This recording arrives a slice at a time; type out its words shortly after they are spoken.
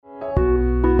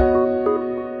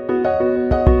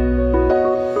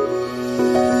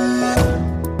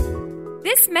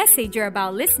message you're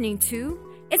about listening to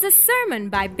is a sermon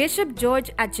by Bishop George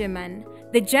Ajiman,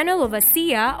 the General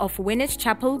Overseer of Winners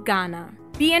Chapel, Ghana.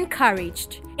 Be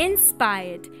encouraged,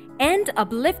 inspired, and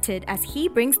uplifted as he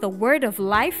brings the word of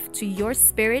life to your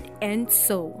spirit and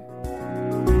soul.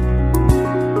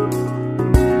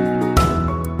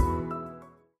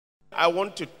 I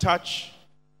want to touch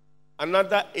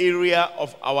another area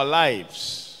of our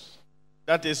lives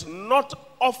that is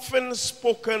not often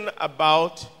spoken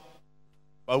about,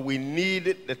 but we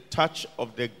need the touch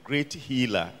of the great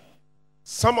healer.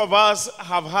 Some of us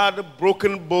have had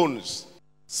broken bones.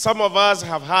 Some of us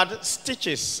have had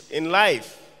stitches in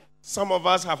life. Some of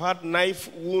us have had knife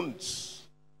wounds.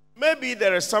 Maybe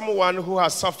there is someone who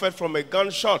has suffered from a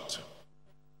gunshot.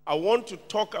 I want to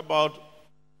talk about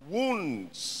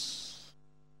wounds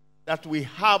that we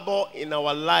harbor in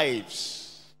our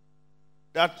lives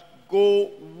that go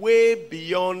way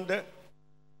beyond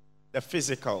the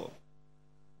physical.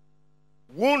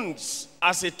 Wounds,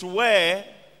 as it were,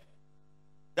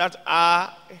 that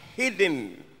are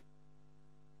hidden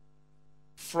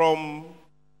from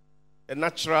the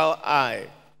natural eye.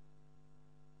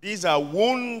 These are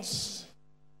wounds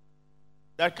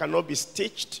that cannot be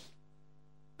stitched,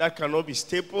 that cannot be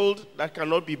stapled, that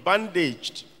cannot be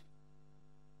bandaged.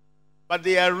 But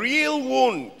they are real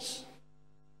wounds.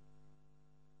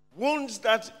 Wounds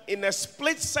that in a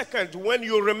split second, when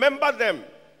you remember them,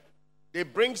 they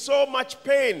bring so much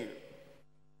pain.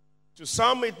 To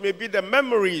some, it may be the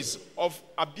memories of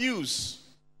abuse,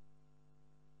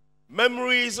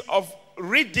 memories of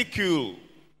ridicule.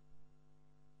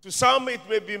 To some, it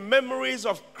may be memories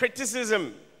of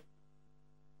criticism.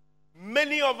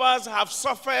 Many of us have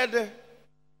suffered,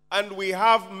 and we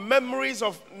have memories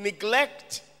of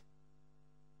neglect,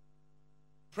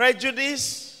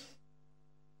 prejudice,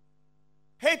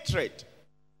 hatred.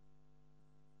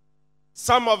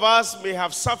 Some of us may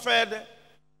have suffered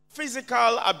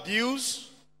physical abuse,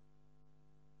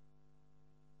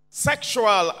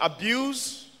 sexual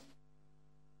abuse,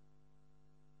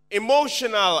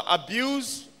 emotional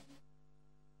abuse,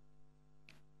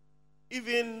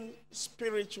 even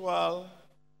spiritual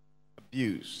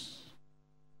abuse.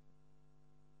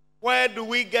 Where do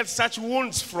we get such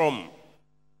wounds from?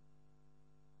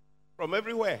 From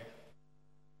everywhere.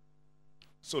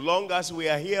 So long as we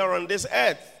are here on this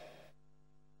earth.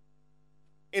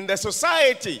 In the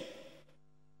society,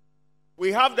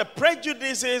 we have the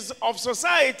prejudices of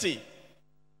society.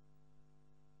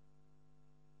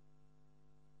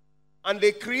 And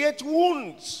they create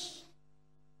wounds.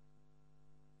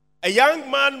 A young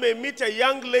man may meet a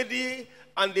young lady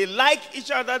and they like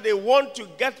each other, they want to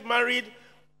get married,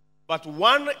 but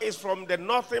one is from the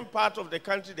northern part of the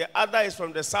country, the other is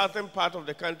from the southern part of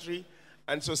the country,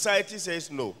 and society says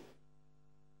no.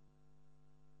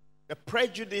 The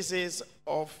prejudices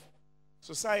of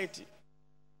society.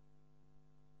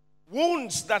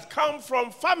 Wounds that come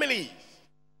from families,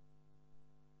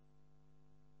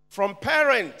 from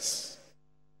parents,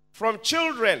 from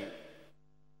children,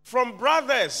 from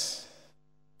brothers,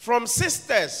 from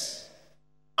sisters,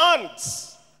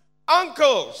 aunts,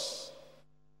 uncles.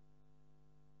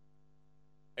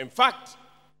 In fact,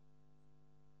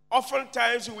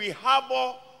 oftentimes we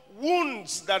harbor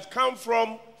wounds that come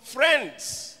from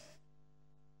friends.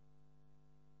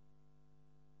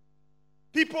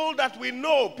 People that we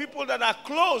know, people that are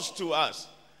close to us,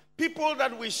 people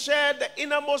that we share the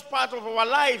innermost part of our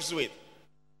lives with.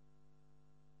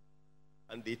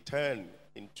 And they turn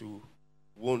into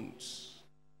wounds.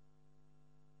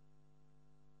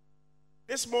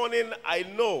 This morning, I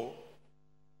know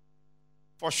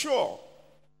for sure,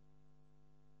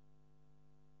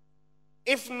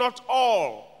 if not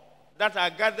all that are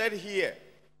gathered here,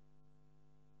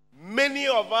 many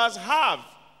of us have,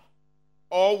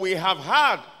 or we have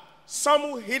had,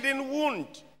 some hidden wound,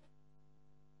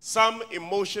 some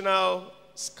emotional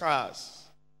scars.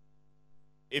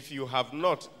 If you have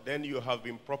not, then you have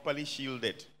been properly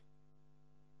shielded.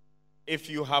 If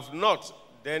you have not,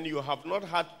 then you have not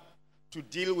had to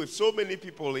deal with so many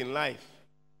people in life.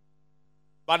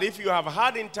 But if you have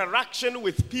had interaction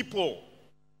with people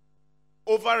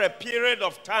over a period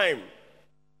of time,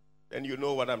 then you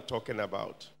know what I'm talking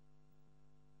about.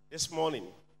 This morning,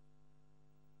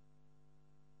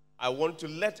 I want to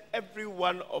let every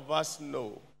one of us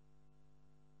know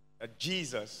that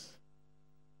Jesus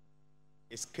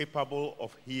is capable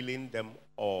of healing them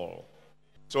all.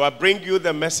 So I bring you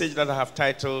the message that I have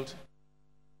titled,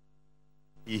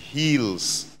 He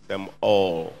Heals Them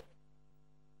All.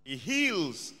 He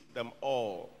heals them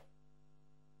all.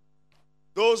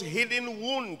 Those hidden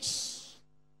wounds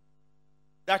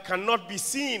that cannot be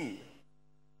seen,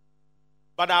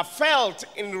 but are felt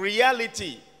in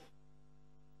reality,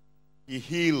 he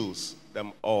heals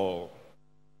them all.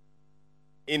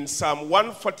 In Psalm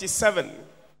 147,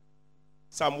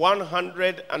 Psalm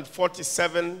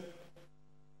 147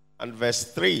 and verse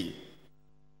 3,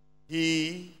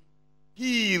 he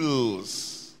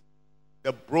heals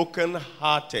the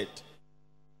brokenhearted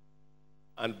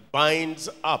and binds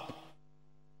up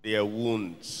their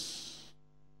wounds.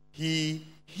 He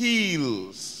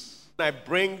heals. I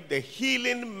bring the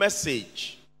healing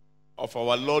message of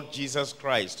our Lord Jesus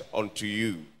Christ unto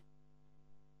you.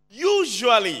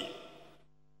 Usually,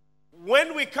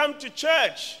 when we come to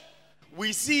church,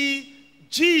 we see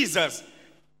Jesus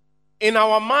in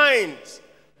our minds.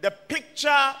 The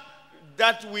picture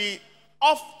that we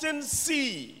often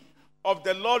see of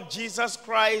the Lord Jesus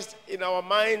Christ in our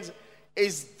minds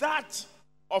is that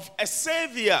of a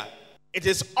Savior. It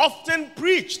is often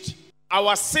preached.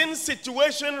 Our sin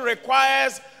situation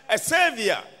requires a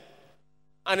Savior.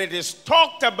 And it is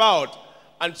talked about.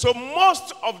 And so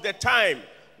most of the time,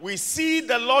 we see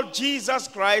the Lord Jesus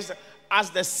Christ as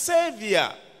the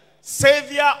Savior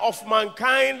of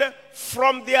mankind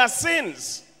from their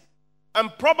sins.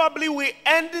 And probably we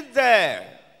ended there.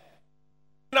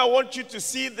 And I want you to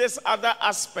see this other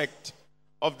aspect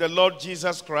of the Lord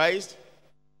Jesus Christ.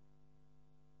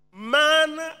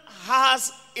 Man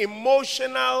has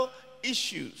emotional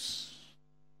issues,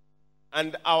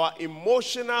 and our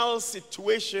emotional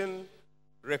situation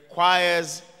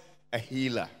requires a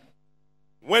healer.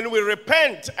 When we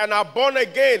repent and are born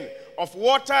again of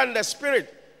water and the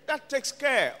Spirit, that takes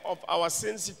care of our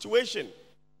sin situation.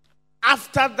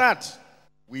 After that,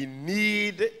 we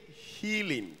need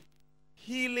healing.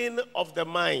 Healing of the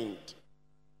mind,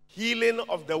 healing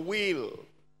of the will,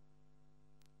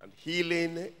 and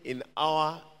healing in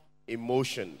our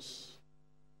emotions.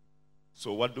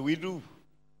 So what do we do?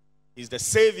 He's the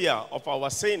Savior of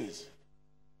our sins.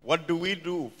 What do we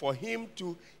do for him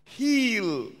to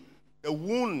heal the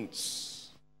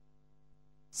wounds?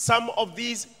 Some of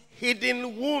these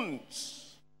hidden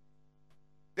wounds.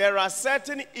 There are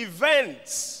certain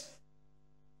events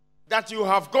that you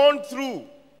have gone through.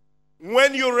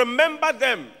 When you remember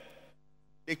them,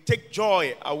 they take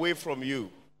joy away from you.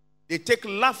 They take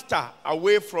laughter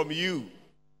away from you.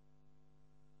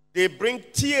 They bring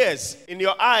tears in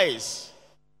your eyes.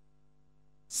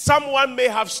 Someone may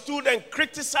have stood and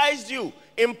criticized you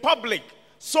in public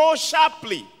so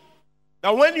sharply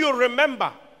that when you remember,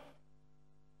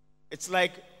 it's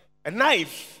like a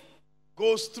knife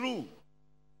goes through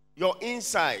your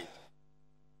inside.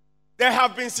 There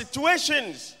have been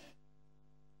situations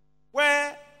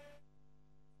where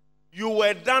you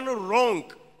were done wrong.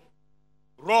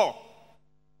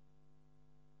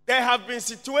 There have been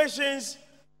situations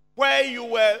where you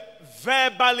were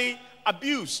verbally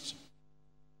abused,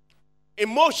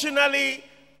 emotionally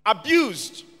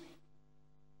abused,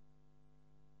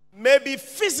 maybe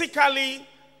physically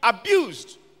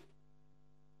abused.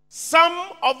 Some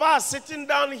of us sitting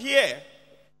down here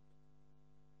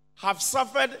have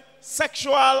suffered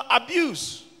sexual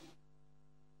abuse.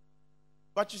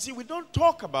 But you see, we don't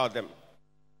talk about them.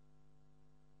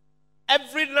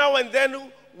 Every now and then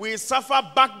we suffer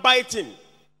backbiting.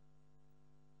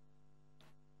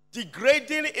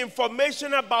 Degrading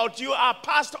information about you are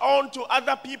passed on to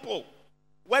other people,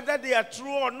 whether they are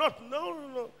true or not.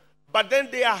 No. But then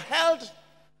they are held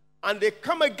and they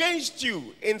come against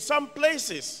you in some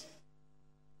places.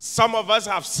 Some of us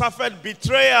have suffered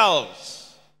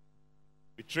betrayals.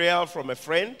 Betrayal from a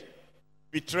friend.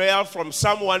 Betrayal from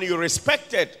someone you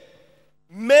respected.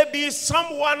 Maybe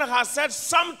someone has said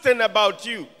something about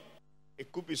you.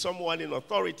 It could be someone in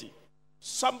authority.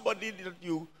 Somebody that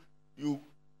you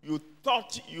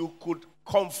thought you could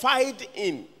confide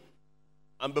in.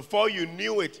 And before you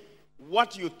knew it,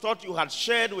 what you thought you had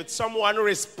shared with someone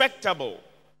respectable,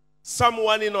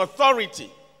 someone in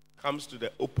authority, comes to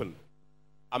the open.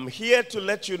 I'm here to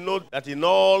let you know that in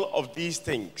all of these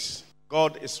things,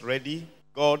 God is ready,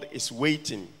 God is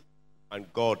waiting,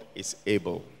 and God is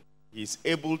able. He is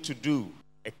able to do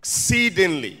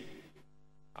exceedingly,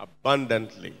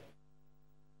 abundantly.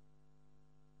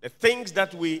 The things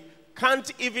that we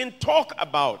can't even talk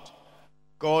about,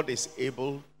 God is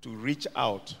able to reach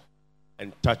out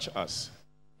and touch us.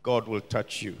 God will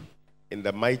touch you in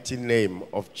the mighty name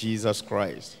of Jesus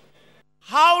Christ.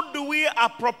 How do we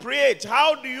appropriate?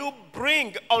 How do you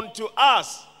bring unto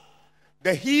us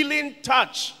the healing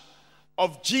touch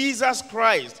of Jesus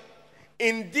Christ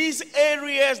in these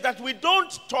areas that we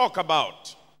don't talk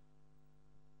about?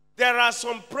 There are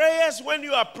some prayers when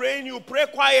you are praying, you pray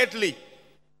quietly.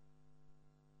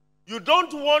 You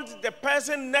don't want the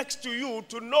person next to you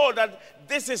to know that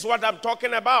this is what I'm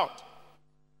talking about.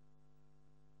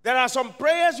 There are some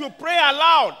prayers you pray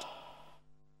aloud.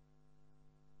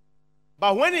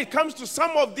 But when it comes to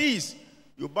some of these,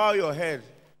 you bow your head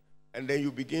and then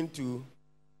you begin to,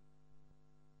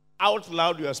 out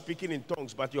loud you are speaking in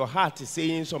tongues, but your heart is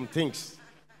saying some things.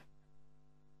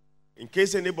 In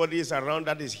case anybody is around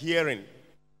that is hearing,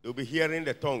 they'll be hearing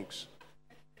the tongues.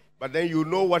 But then you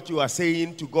know what you are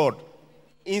saying to God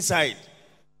inside.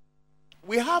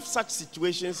 We have such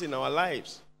situations in our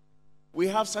lives. We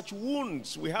have such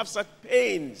wounds. We have such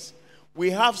pains. We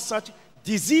have such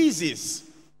diseases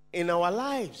in our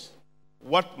lives.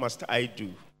 What must I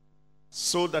do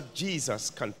so that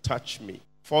Jesus can touch me?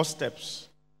 4 steps.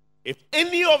 If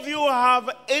any of you have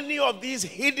any of these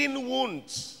hidden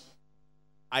wounds,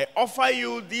 I offer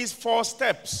you these 4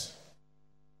 steps,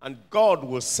 and God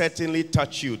will certainly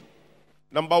touch you.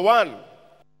 Number 1,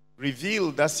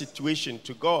 reveal that situation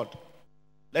to God.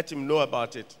 Let him know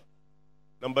about it.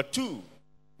 Number 2,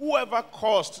 whoever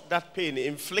caused that pain,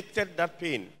 inflicted that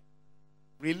pain,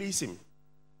 release him.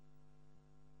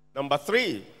 Number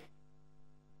 3,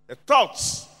 the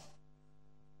thoughts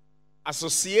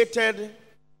associated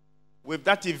with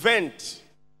that event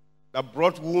that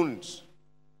brought wounds,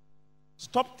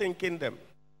 stop thinking them.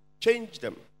 Change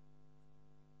them.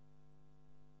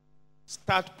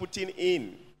 Start putting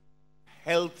in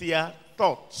healthier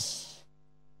thoughts.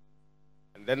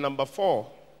 And then number 4,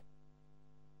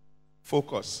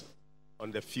 focus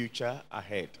on the future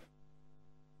ahead.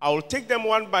 I will take them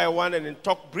one by one and then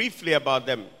talk briefly about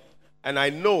them. And I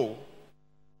know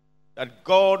that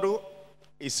God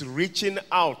is reaching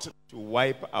out to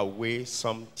wipe away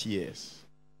some tears.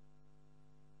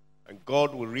 And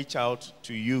God will reach out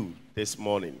to you this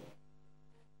morning.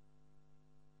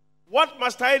 What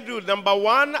must I do? Number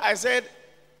 1, I said,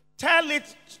 tell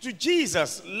it to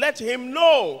Jesus. Let him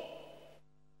know.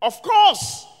 Of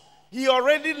course, he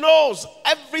already knows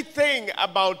everything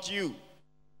about you.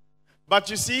 But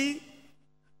you see,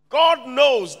 God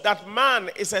knows that man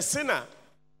is a sinner.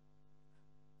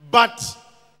 But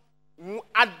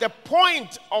at the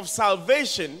point of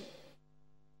salvation,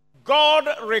 God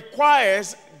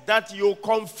requires that you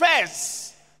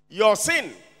confess your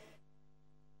sin.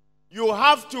 You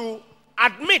have to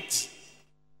admit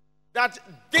that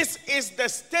this is the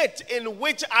state in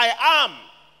which I am.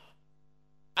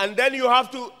 And then you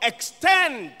have to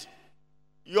extend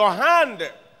your hand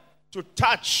to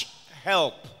touch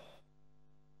help.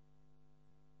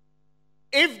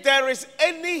 If there is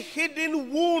any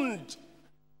hidden wound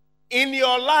in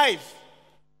your life,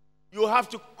 you have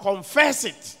to confess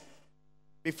it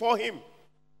before him.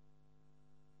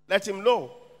 Let him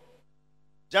know.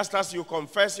 Just as you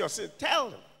confess your sin, tell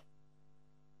him.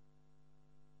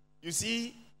 You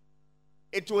see,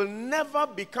 it will never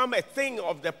become a thing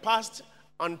of the past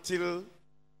until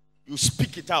you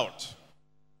speak it out.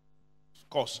 Of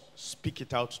course, speak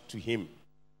it out to him.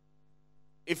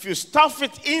 If you stuff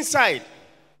it inside,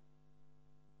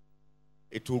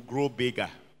 it will grow bigger.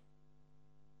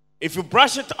 If you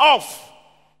brush it off,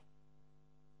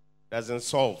 it doesn't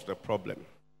solve the problem.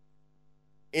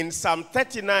 In Psalm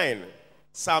 39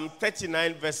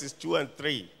 verses 2 and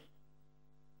 3,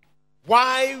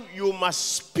 why you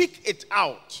must speak it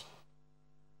out.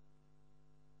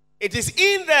 It is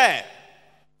in there.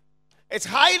 It's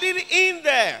hiding in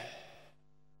there.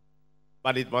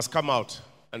 But it must come out.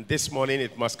 And this morning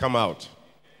it must come out.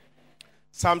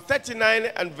 Psalm 39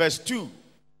 and verse 2.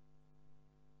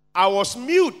 I was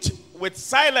mute with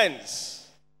silence.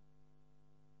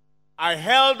 I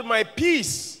held my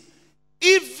peace,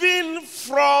 even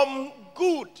from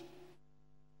good.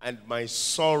 And my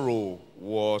sorrow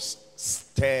was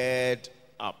stirred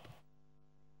up.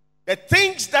 The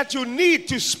things that you need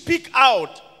to speak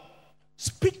out,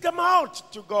 speak them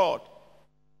out to God.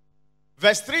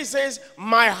 Verse 3 says,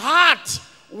 my heart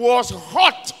was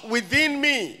hot within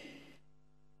me.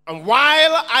 And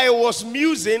while I was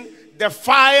musing, the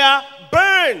fire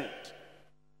burned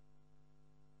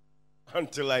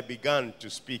until I began to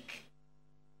speak.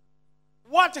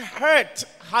 What hurt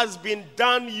has been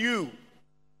done you?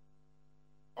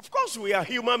 Of course, we are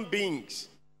human beings.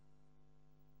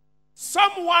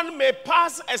 Someone may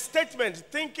pass a statement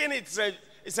thinking it's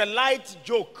a light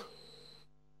joke.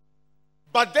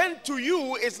 But then to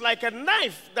you, it's like a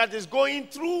knife that is going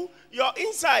through your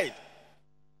inside.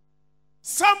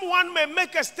 Someone may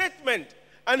make a statement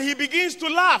and he begins to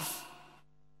laugh.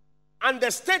 And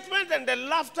the statement and the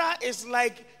laughter is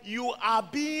like you are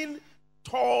being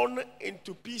torn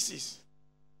into pieces.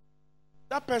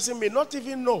 That person may not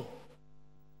even know.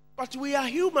 But we are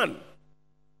human.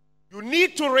 You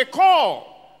need to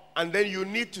recall and then you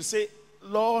need to say,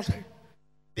 Lord,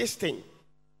 this thing,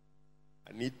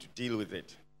 I need to deal with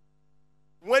it.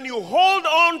 When you hold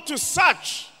on to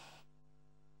such,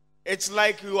 it's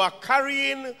like you are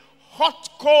carrying hot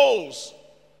coals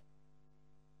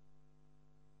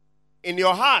in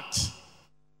your heart.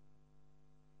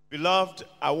 Beloved,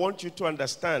 I want you to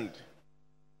understand,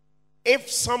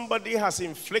 if somebody has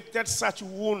inflicted such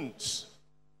wounds,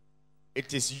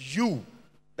 it is you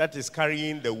that is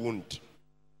carrying the wound.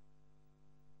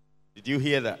 Did you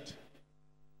hear that?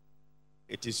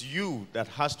 It is you that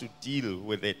has to deal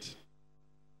with it.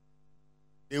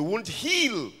 They won't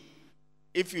heal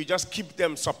if you just keep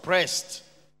them suppressed.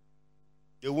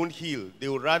 They won't heal. They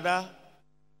will rather,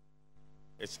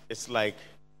 it's like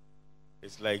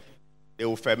they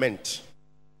will ferment.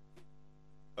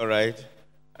 All right?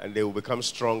 And they will become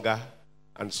stronger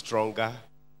and stronger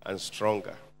and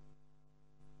stronger.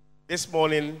 This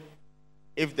morning,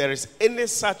 if there is any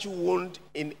such wound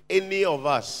in any of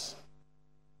us,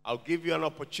 I'll give you an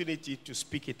opportunity to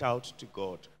speak it out to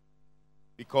God,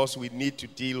 because we need to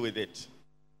deal with it.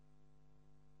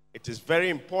 It is very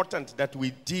important that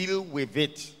we deal with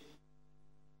it.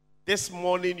 This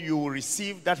morning, you will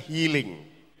receive that healing.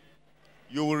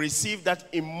 You will receive that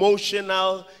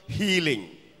emotional healing.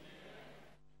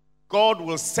 God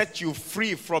will set you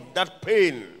free from that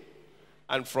pain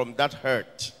and from that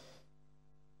hurt.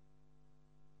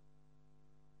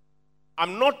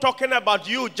 I'm not talking about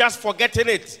you just forgetting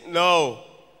it. No.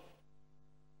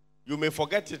 You may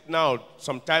forget it now.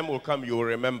 Some time will come, you will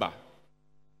remember.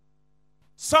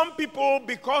 Some people,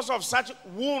 because of such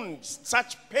wounds,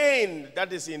 such pain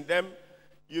that is in them,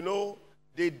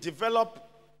 they develop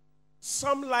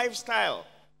some lifestyle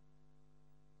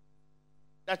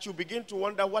that you begin to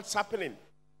wonder what's happening.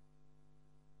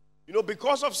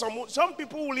 Because of some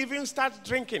people will even start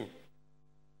drinking.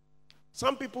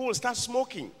 Some people will start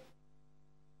smoking.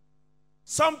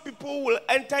 Some people will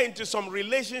enter into some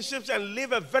relationships and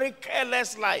live a very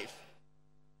careless life.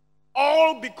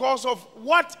 All because of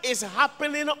what is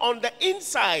happening on the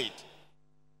inside.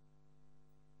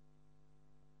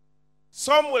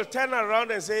 Some will turn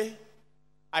around and say,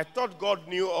 I thought God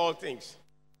knew all things.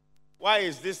 Why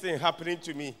is this thing happening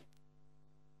to me?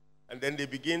 And then they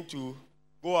begin to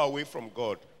go away from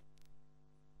God.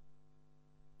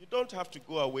 You don't have to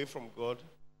go away from God.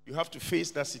 You have to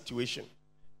face that situation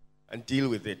and deal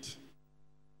with it.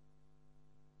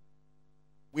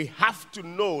 We have to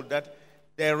know that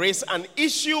there is an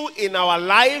issue in our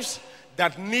lives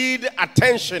that need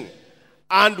attention,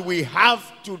 and we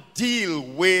have to deal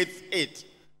with it.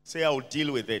 Say, I will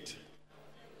deal with it.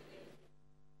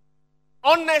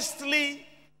 Honestly,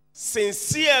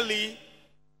 sincerely,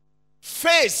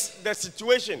 face the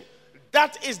situation.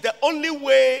 That is the only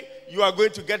way you are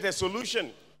going to get a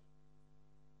solution.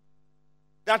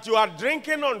 That you are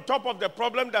drinking on top of the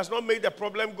problem does not make the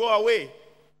problem go away.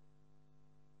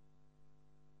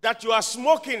 That you are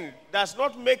smoking does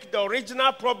not make the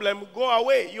original problem go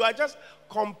away. You are just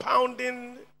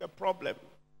compounding the problem.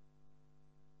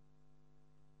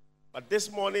 But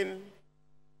this morning,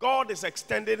 God is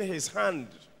extending his hand,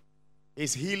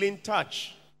 his healing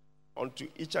touch onto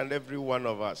each and every one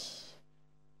of us.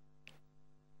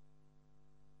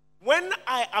 When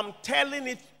I am telling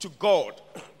it to God,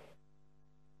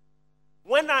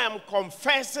 when I am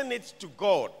confessing it to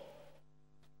God,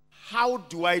 how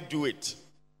do I do it?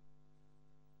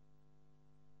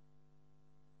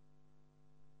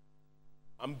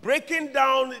 I'm breaking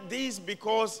down these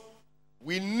because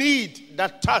we need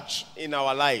that touch in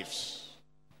our lives.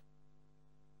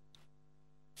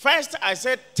 First, I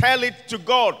said, tell it to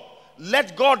God.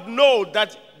 Let God know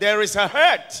that there is a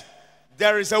hurt,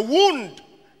 there is a wound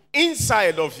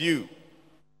inside of you.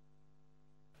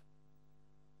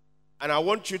 And I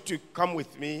want you to come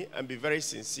with me and be very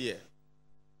sincere.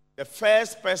 The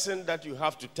first person that you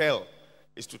have to tell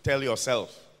is to tell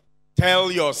yourself.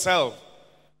 Tell yourself,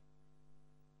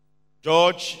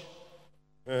 George,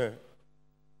 you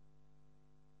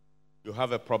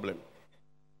have a problem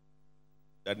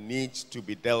that needs to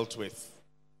be dealt with.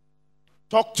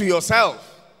 Talk to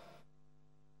yourself.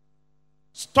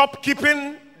 Stop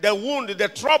keeping the wound, the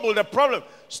trouble, the problem.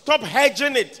 Stop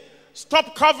hedging it.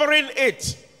 Stop covering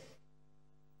it.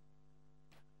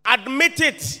 Admit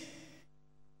it.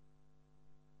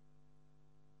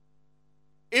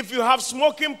 If you have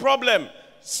smoking problem,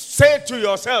 say to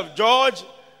yourself, George,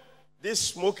 this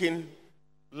smoking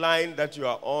line that you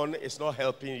are on is not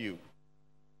helping you.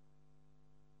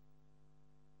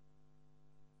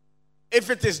 If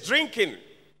it is drinking,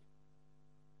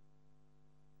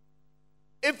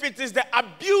 if it is the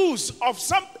abuse of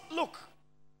some, look,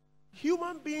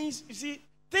 human beings, you see,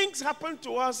 Things happen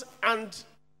to us and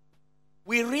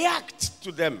we react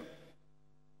to them.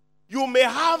 You may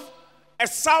have a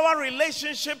sour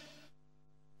relationship.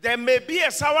 There may be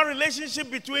a sour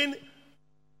relationship between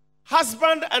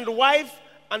husband and wife,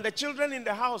 and the children in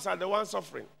the house are the ones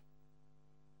suffering.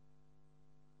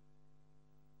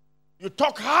 You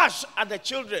talk harsh at the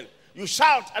children. You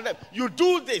shout at them. You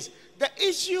do this. The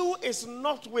issue is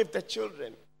not with the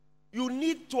children. You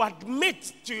need to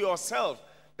admit to yourself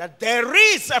that there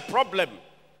is a problem.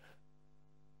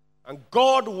 And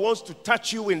God wants to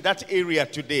touch you in that area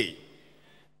today.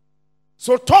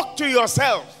 So talk to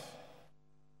yourself.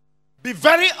 Be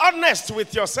very honest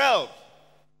with yourself.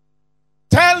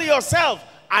 Tell yourself,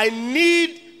 I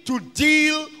need to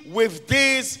deal with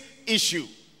this issue.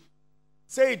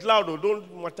 Say it loud, or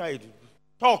don't mutter it.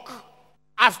 Talk.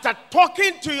 After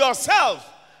talking to yourself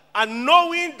and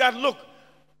knowing that, look,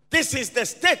 this is the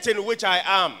state in which I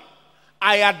am.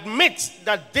 I admit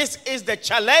that this is the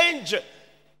challenge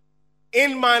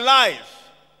in my life.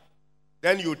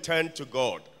 Then you turn to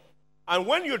God. And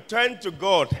when you turn to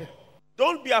God,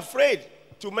 don't be afraid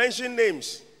to mention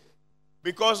names.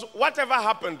 Because whatever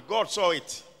happened, God saw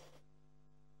it.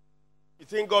 You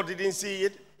think God didn't see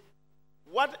it?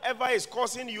 Whatever is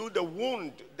causing you the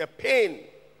wound, the pain,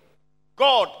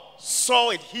 God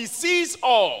saw it. He sees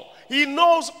all. He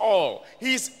knows all.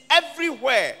 He's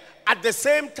everywhere at the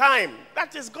same time.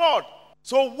 That is God.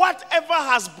 So whatever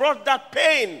has brought that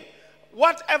pain,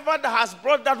 whatever that has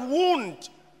brought that wound,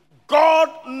 God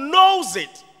knows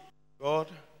it. God,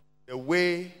 the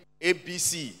way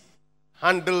ABC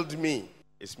handled me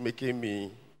is making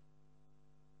me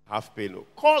have pain.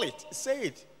 Call it. Say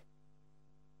it.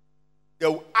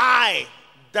 The eye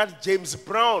that James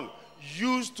Brown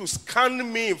used to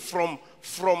scan me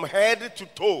from head to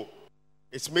toe,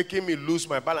 it's making me lose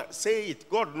my balance. Say it.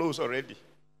 God knows already.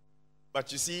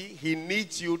 But you see, he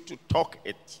needs you to talk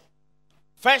it.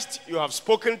 First, you have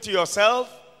spoken to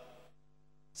yourself.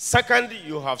 Second,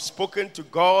 you have spoken to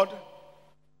God.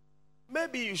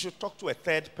 Maybe you should talk to a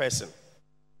third person.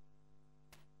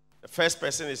 The first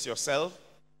person is yourself.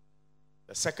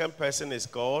 The second person is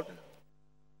God.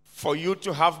 For you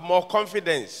to have more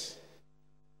confidence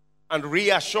and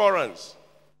reassurance,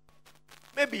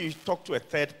 maybe you talk to a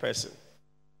third person.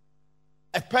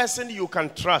 A person you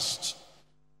can trust.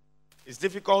 It's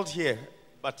difficult here,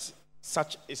 but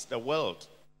such is the world.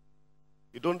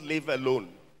 You don't live alone.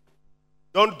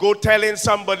 Don't go telling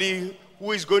somebody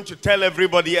who is going to tell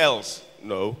everybody else.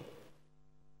 No.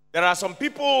 There are some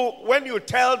people, when you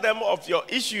tell them of your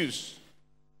issues,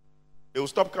 they will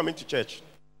stop coming to church.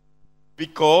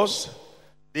 Because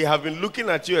they have been looking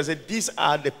at you and said, these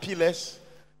are the pillars.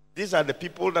 These are the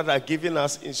people that are giving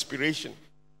us inspiration.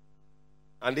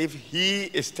 And if he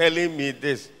is telling me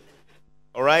this,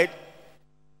 all right?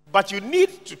 But you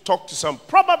need to talk to some.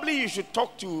 Probably you should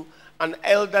talk to an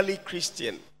elderly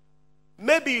Christian.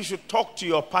 Maybe you should talk to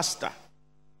your pastor.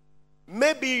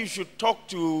 Maybe you should talk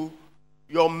to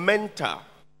your mentor.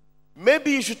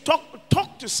 Maybe you should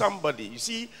talk to somebody. You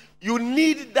see, you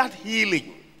need that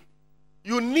healing.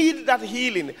 You need that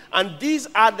healing. And these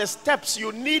are the steps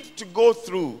you need to go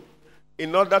through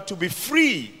in order to be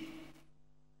free.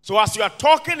 So as you are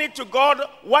talking it to God,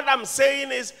 what I'm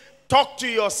saying is talk to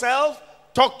yourself,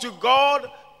 talk to God,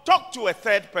 talk to a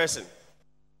third person.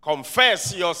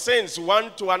 Confess your sins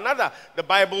one to another, the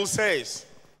Bible says.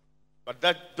 But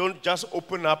that don't just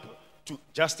open up to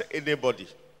just anybody.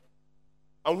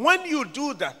 And when you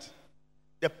do that,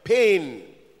 the pain,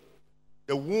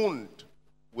 the wound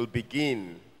will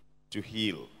begin to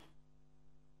heal.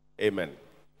 Amen.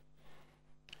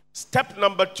 Step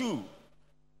number 2.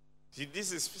 See,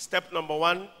 this is step number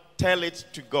 1. Tell it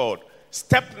to God.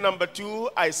 Step number 2,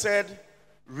 I said,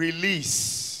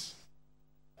 release.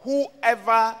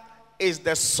 Whoever is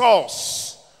the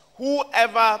source,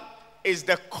 whoever is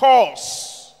the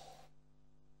cause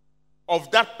of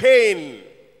that pain,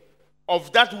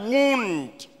 of that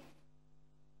wound,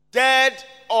 dead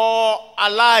or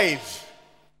alive,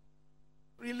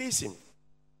 release him.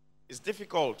 It's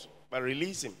difficult, but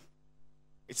release him.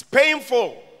 It's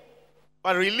painful,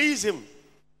 but release him.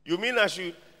 You mean I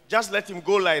should just let him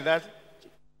go like that?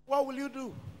 What will you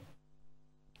do?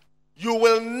 You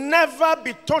will never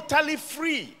be totally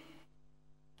free.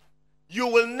 You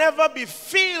will never be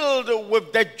filled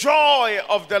with the joy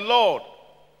of the Lord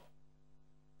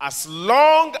as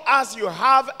long as you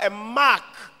have a mark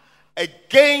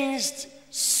against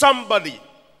somebody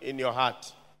in your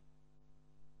heart.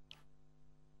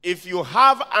 If you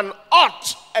have an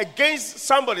ought against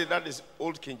somebody, that is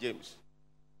Old King James.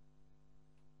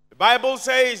 The Bible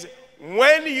says,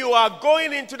 when you are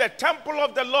going into the temple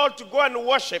of the Lord to go and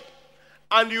worship,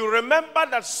 and you remember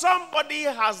that somebody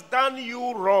has done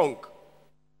you wrong.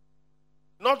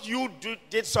 Not you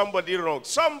did somebody wrong.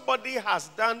 Somebody has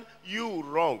done you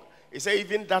wrong. He said,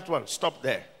 even that one, stop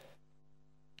there.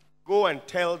 Go and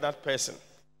tell that person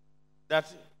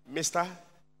that, mister,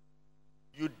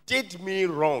 you did me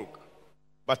wrong,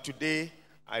 but today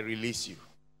I release you.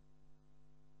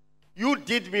 You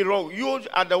did me wrong. You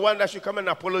are the one that should come and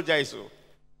apologize.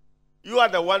 You are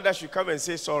the one that should come and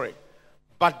say sorry.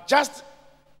 But just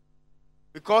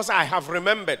because I have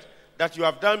remembered that you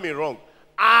have done me wrong,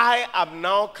 I am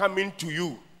now coming to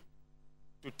you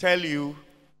to tell you,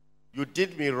 you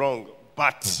did me wrong,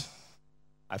 but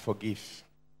I forgive.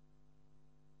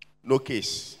 No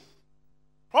case.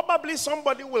 Probably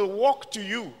somebody will walk to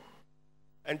you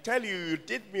and tell you, you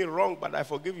did me wrong, but I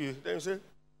forgive you. Then you say,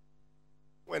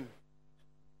 when?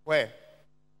 Where?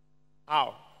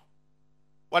 How?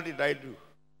 What did I do?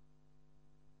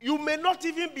 You may not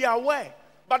even be aware,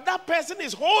 but that person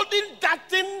is holding that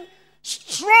thing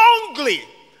strongly,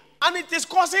 and it is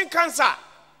causing cancer.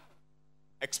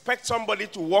 Expect somebody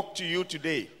to walk to you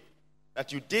today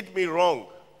that you did me wrong,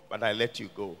 but I let you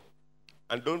go.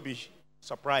 And don't be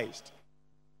surprised,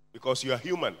 because you are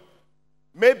human.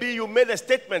 Maybe you made a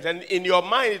statement, and in your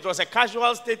mind it was a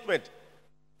casual statement.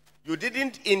 You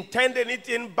didn't intend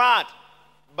anything bad,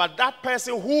 but that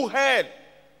person who heard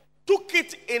took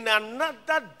it in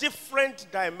another different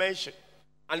dimension.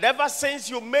 And ever since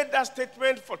you made that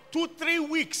statement, for 2-3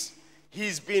 weeks,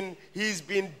 he's been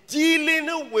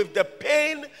dealing with the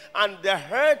pain and the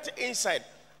hurt inside.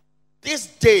 This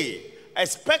day,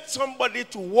 expect somebody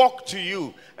to walk to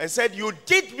you and said, you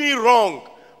did me wrong,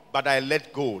 but I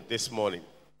let go this morning.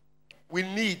 We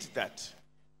need that.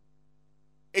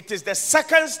 It is the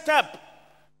second step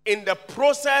in the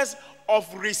process of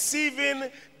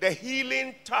receiving the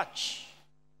healing touch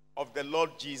of the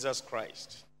Lord Jesus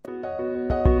Christ.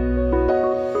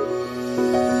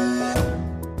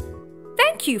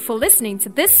 Thank you for listening to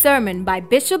this sermon by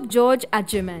Bishop George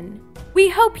Adjeman. We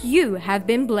hope you have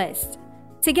been blessed.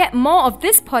 To get more of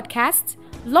this podcast,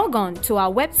 log on to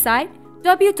our website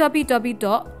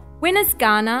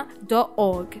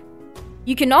www.winnersghana.org.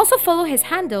 You can also follow his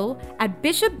handle at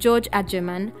Bishop George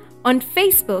Adjeman on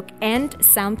Facebook and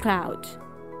SoundCloud.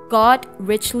 God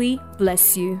richly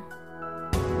bless you.